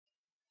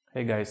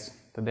Hey guys,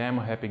 today I'm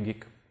a happy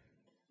geek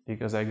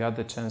because I got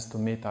the chance to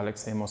meet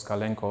AlexMos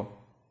 2.4.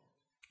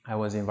 I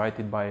was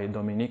invited by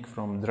Dominique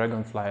from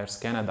Dragonflyers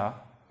Canada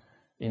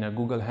in a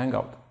Google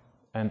Hangout,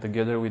 and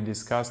together we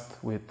discussed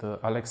with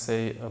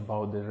Alexei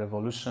about the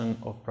revolution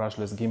of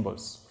brushless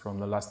gimbals from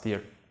the last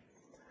year.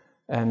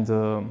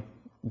 And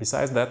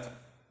besides that,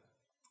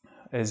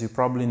 as you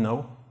probably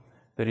know,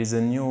 there is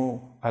a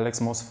new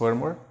AlexMos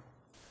firmware,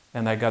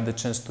 and I got the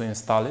chance to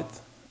install it.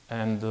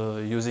 And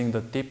using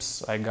the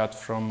tips I got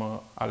from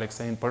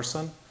Alexei in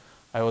person,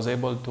 I was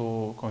able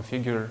to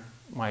configure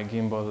my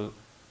gimbal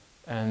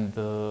and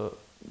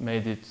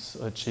made it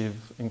achieve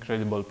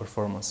incredible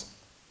performance.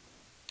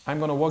 I'm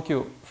going to walk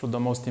you through the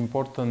most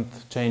important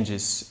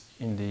changes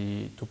in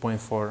the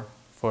 2.4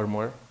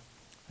 firmware,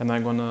 and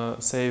I'm going to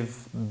save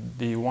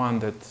the one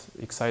that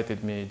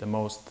excited me the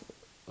most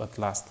at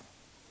last.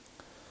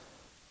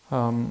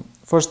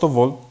 First of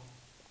all,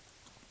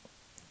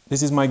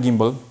 this is my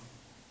gimbal.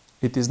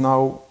 It is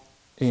now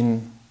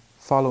in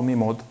follow me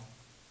mode.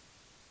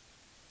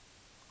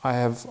 I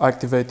have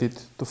activated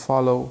to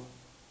follow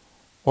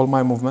all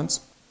my movements,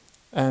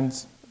 and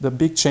the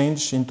big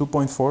change in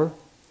 2.4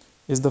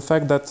 is the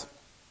fact that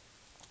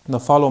the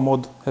follow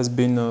mode has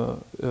been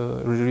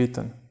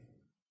rewritten.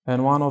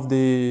 And one of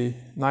the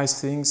nice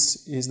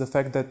things is the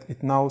fact that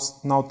it now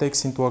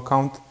takes into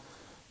account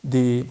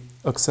the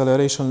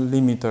acceleration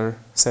limiter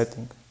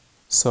setting.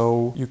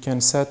 So you can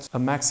set a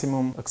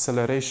maximum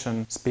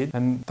acceleration speed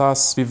and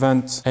thus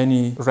prevent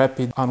any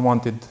rapid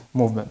unwanted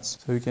movements.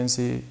 So you can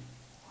see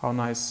how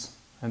nice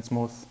and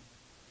smooth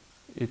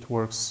it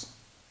works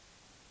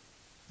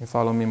in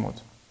follow me mode.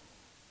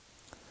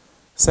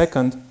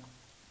 Second,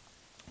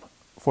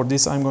 for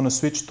this I'm going to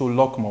switch to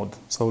lock mode.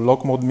 So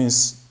lock mode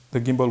means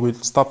the gimbal will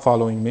stop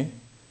following me.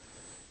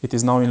 It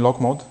is now in lock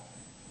mode.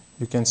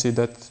 You can see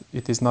that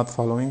it is not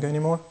following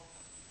anymore.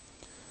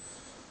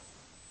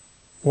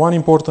 One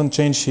important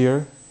change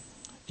here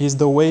is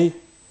the way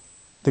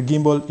the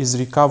gimbal is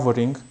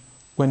recovering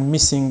when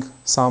missing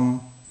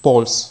some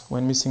poles,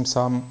 when missing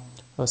some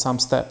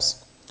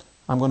steps.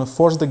 I'm going to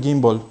force the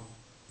gimbal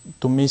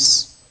to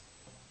miss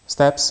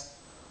steps,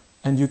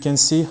 and you can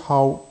see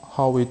how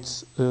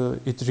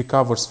it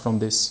recovers from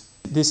this.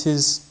 This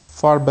is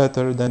far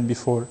better than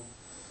before.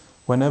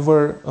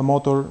 Whenever a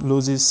motor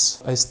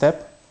loses a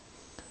step,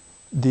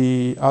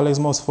 the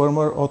AlexMos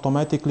firmware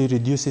automatically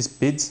reduces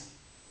speeds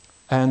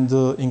and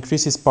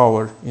increases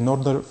power in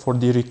order for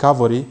the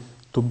recovery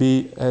to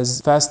be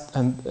as fast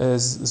and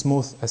as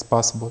smooth as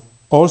possible.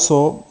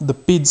 Also, the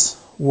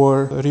PIDs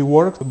were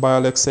reworked by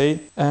Alexei,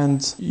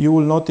 and you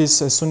will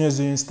notice as soon as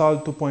you install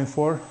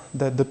 2.4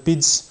 that the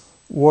PIDs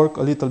work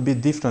a little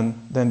bit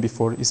different than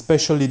before,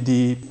 especially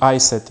the eye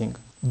setting.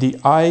 The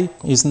eye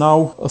is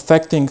now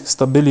affecting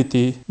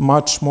stability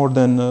much more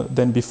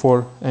than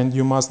before, and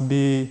you must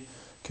be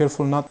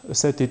careful not to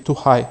set it too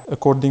high.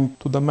 According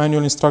to the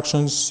manual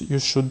instructions, you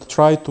should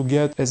try to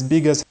get as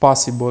big as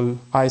possible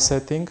eye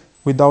setting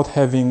without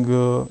having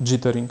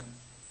jittering.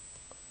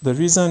 The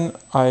reason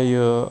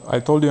I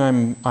told you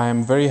I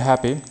am very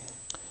happy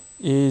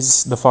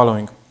is the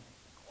following.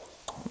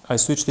 I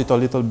switched it a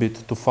little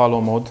bit to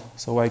follow mode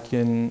so I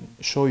can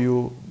show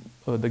you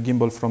the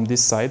gimbal from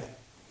this side,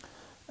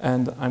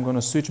 and I'm going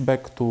to switch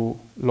back to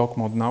lock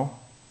mode now.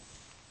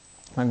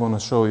 I'm going to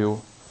show you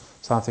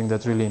something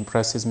that really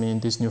impresses me in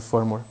this new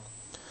firmware.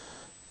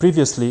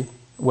 Previously,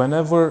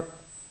 whenever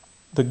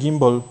the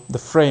gimbal, the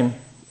frame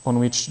on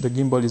which the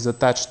gimbal is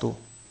attached to,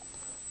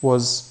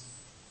 was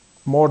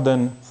more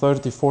than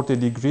 30-40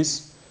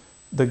 degrees,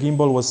 the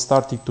gimbal was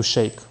starting to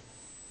shake.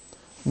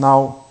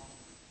 Now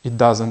it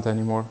doesn't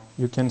anymore.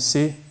 You can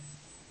see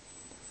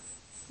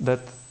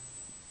that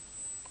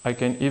I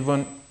can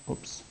even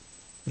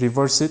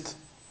reverse it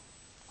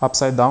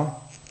upside down,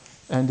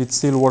 and it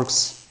still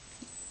works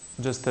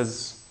just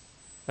as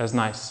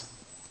nice.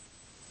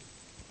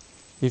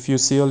 If you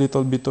see a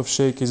little bit of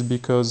shake, is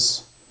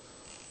because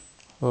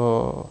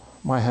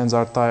my hands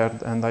are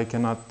tired and I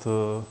cannot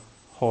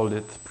hold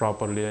it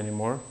properly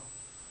anymore.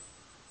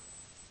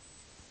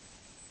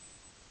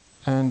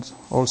 And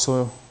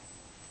also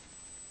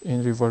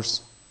in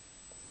reverse.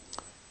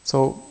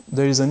 So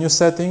there is a new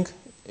setting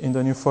in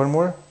the new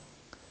firmware.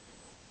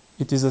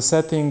 It is a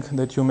setting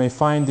that you may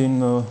find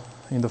in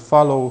the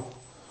follow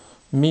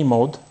me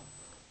mode,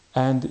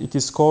 and it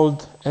is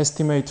called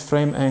estimate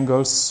frame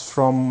angles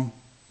from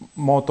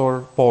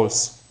motor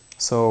poles.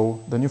 So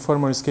the new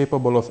firmware is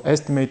capable of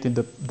estimating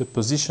the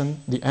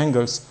position, the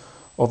angles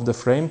of the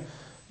frame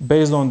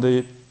based on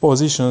the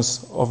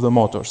positions of the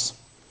motors.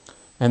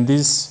 And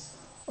this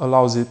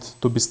allows it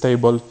to be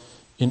stable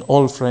in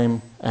all frame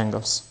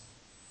angles.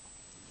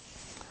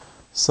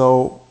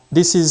 So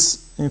this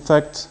is in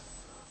fact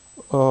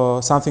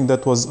something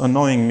that was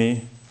annoying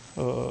me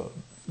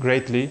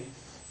greatly,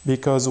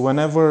 because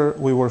whenever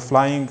we were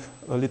flying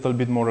a little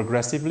bit more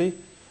aggressively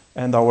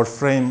and our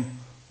frame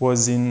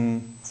was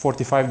in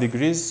 45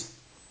 degrees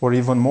or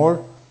even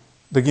more,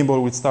 the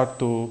gimbal would start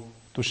to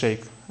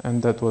shake,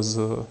 and that was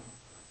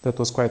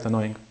quite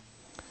annoying.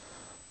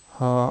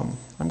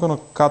 I'm going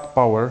to cut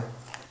power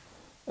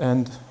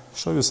and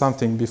show you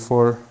something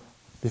before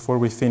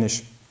we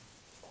finish.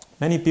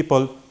 Many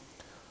people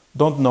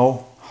don't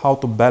know how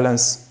to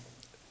balance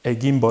a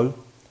gimbal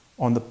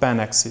on the pan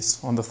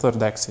axis, on the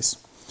third axis.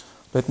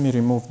 Let me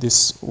remove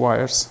these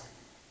wires.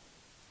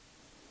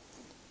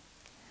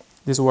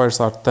 These wires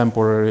are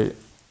temporary,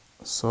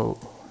 so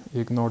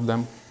ignore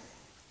them.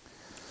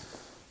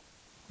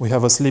 We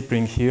have a slip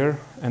ring here,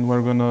 and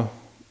we're gonna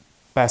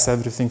pass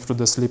everything through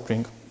the slip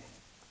ring.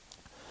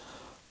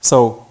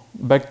 So,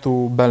 back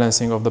to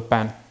balancing of the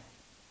pan.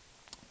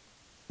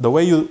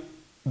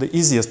 The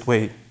easiest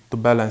way to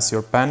balance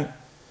your pan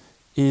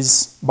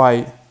is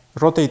by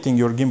rotating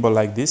your gimbal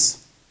like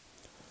this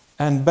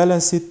and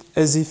balance it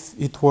as if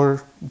it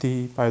were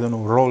the, I don't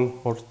know, roll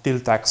or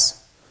tilt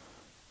axe.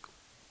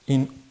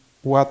 In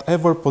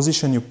whatever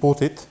position you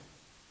put it,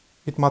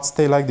 it must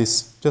stay like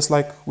this, just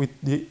like with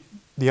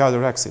the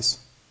other axis.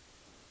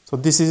 So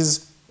this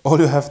is all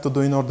you have to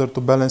do in order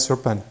to balance your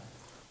pen,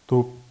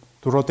 to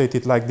rotate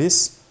it like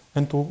this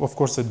and to, of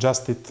course,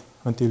 adjust it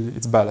until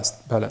it's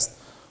balanced.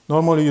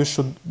 Normally you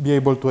should be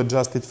able to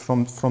adjust it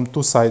from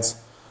two sides.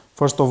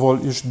 First of all,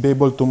 you should be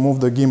able to move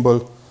the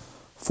gimbal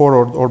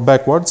forward or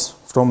backwards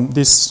from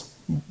this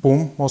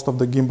boom. Most of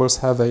the gimbals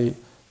have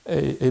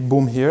a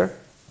boom here.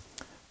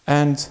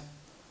 And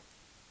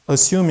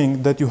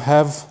assuming that you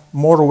have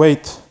more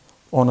weight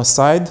on a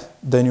side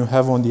than you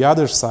have on the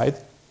other side,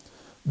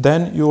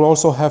 then you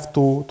also have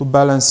to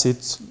balance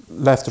it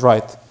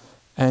left-right.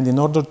 And in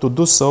order to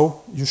do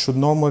so, you should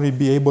normally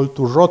be able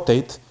to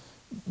rotate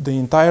the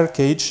entire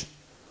cage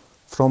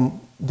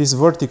from this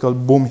vertical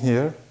boom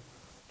here,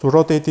 to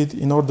rotate it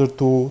in order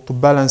to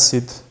balance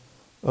it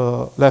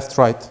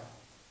left-right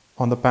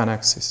on the pan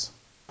axis.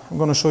 I'm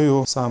going to show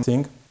you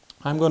something.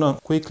 I'm going to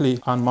quickly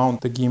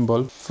unmount the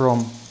gimbal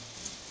from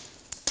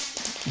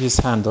these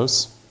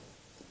handles.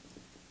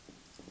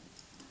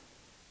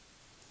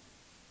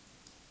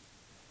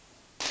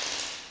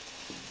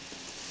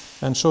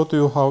 And show to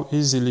you how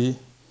easily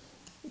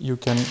you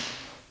can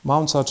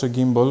mount such a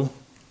gimbal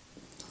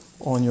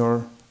on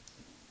your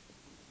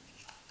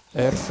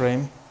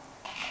airframe.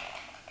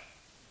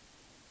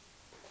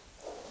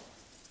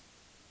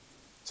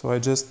 So I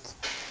just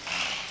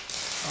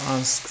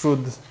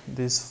unscrewed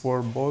these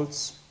 4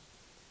 bolts.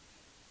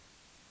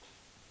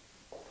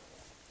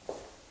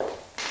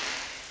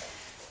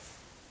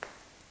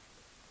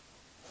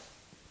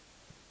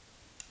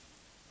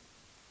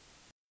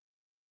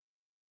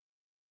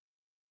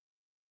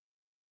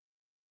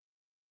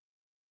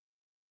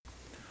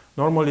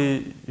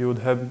 Normally you would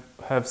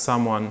have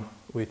someone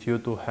with you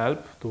to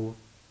help, to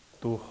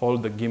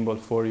hold the gimbal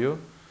for you,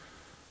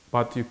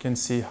 but you can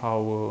see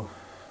how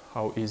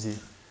easy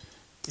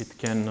it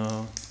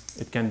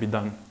can be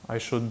done. I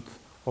should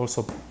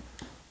also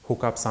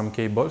hook up some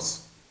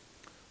cables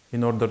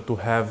in order to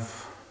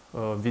have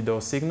a video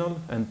signal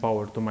and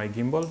power to my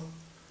gimbal,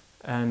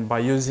 and by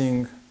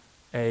using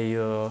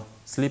a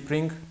slip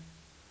ring,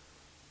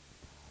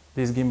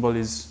 this gimbal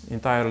is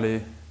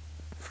entirely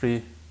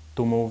free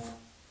to move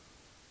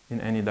in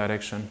any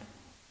direction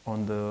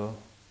on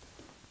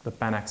the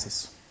pan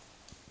axis.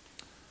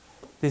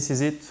 This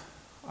is it.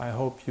 I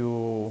hope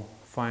you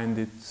find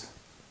it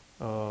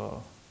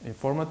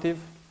informative,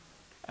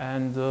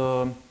 and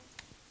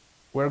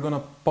we're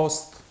gonna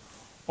post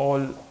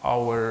all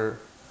our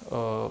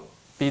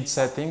pitch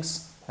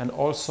settings and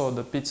also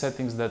the pitch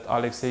settings that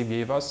Alexei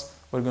gave us.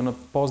 We're gonna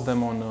post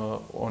them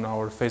on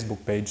our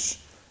Facebook page,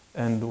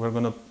 and we're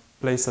gonna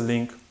place a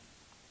link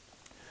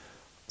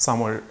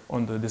somewhere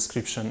on the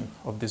description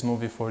of this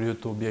movie for you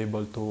to be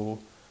able to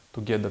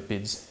get the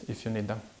pitch if you need them.